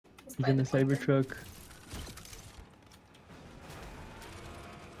He's in the Cybertruck.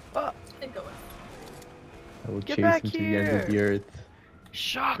 Oh, I will Get chase back him to the end of the here. earth.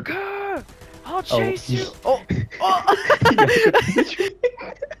 Shocker! I'll chase you! Oh! There's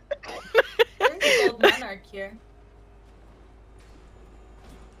a gold monarch here.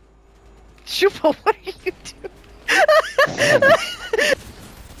 Shupo, what are you doing?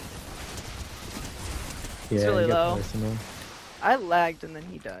 Yeah, really it got low. personal. I lagged and then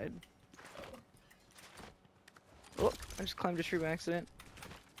he died. Oh, I just climbed a tree by accident.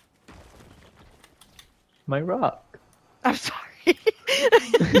 My rock. I'm sorry.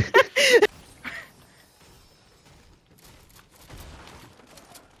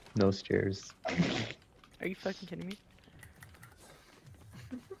 No stairs. Are you fucking kidding me?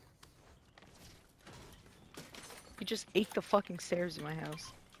 You just ate the fucking stairs in my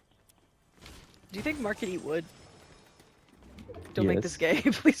house. Do you think Mark could eat wood? Don't make this gay.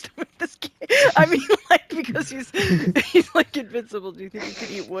 Please don't make this gay. I mean, like, because he's like invincible. Do you think he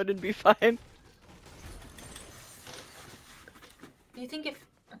could eat wood and be fine? Do you think if...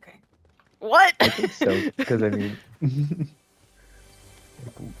 Okay. What? I think so, because I mean...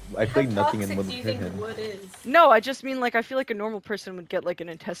 I feel like nothing in wood would hurt him. Wood is? No, I just mean, like, I feel like a normal person would get, like, an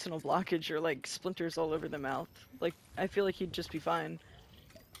intestinal blockage or, like, splinters all over the mouth. Like, I feel like he'd just be fine.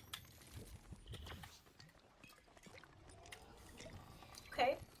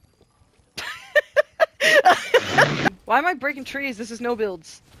 Okay. Why am I breaking trees? This is no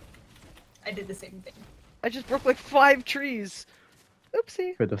builds. I did the same thing. I just broke, like, 5 trees.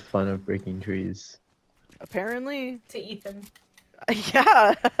 Oopsie. For the fun of breaking trees. Apparently. To eat them.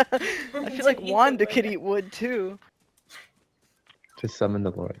 Yeah. I feel To like eat the Wanda wood. could eat wood, too. To summon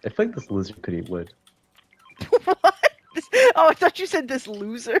the Lord. I feel like this lizard could eat wood. What? Oh, I thought you said this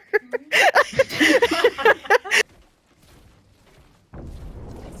loser. I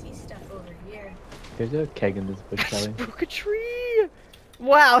see stuff over here. There's a keg in this bush, I just Callie. broke a tree.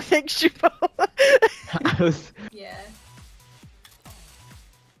 Wow, thanks, Shupo. I was... Yeah.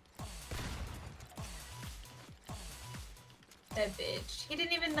 That bitch. He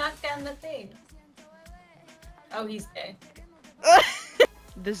didn't even knock down the thing. Oh, he's dead.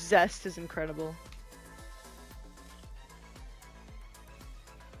 The zest is incredible.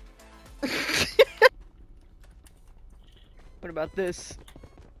 What about this?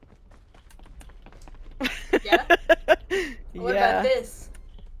 Yeah? What about this?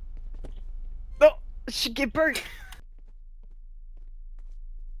 Oh, should get burnt.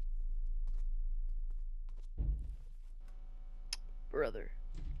 Brother,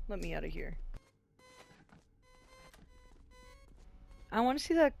 let me out of here. I want to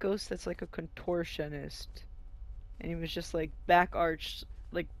see that ghost that's like a contortionist. And he was just like back arched,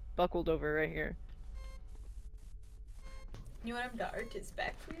 like buckled over right here. You want him to arch his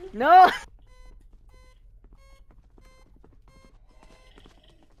back for you? No!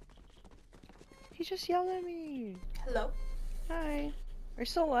 He just yelled at me. Hello? Hi. Are you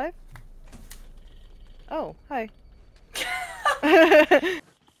still alive? Oh, hi.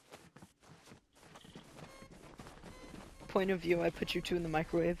 Point of view, I put you two in the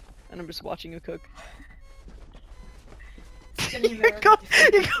microwave, and I'm just watching you cook. You're going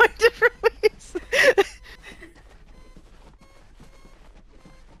different ways!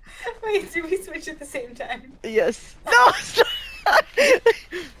 Wait, did we switch at the same time? Yes. No! Stop!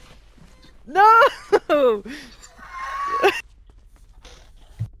 No! Oh.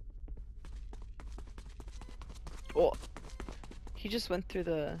 He just went through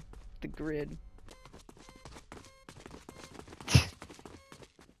the grid.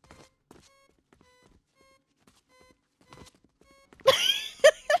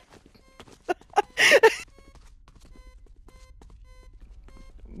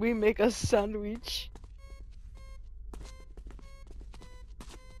 We make a sandwich.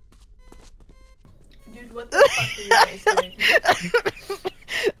 Dude, what the fuck are you guys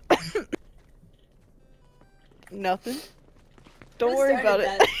doing? Nothing. Don't Who worry started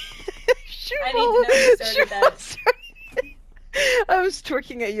about that? it. I need to know who started that. Started. I was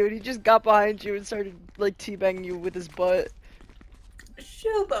twerking at you and he just got behind you and started like teabagging you with his butt.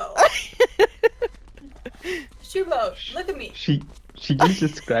 Shubo! Shubo, look at me. She just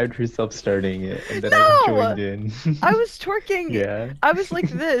described herself starting it, and then No! I joined in. I was twerking. Yeah. I was like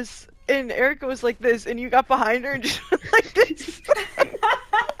this, and Erica was like this, and you got behind her and just went like this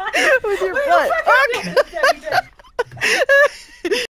with your Wait, butt. fuck, I'm dead, I'm dead.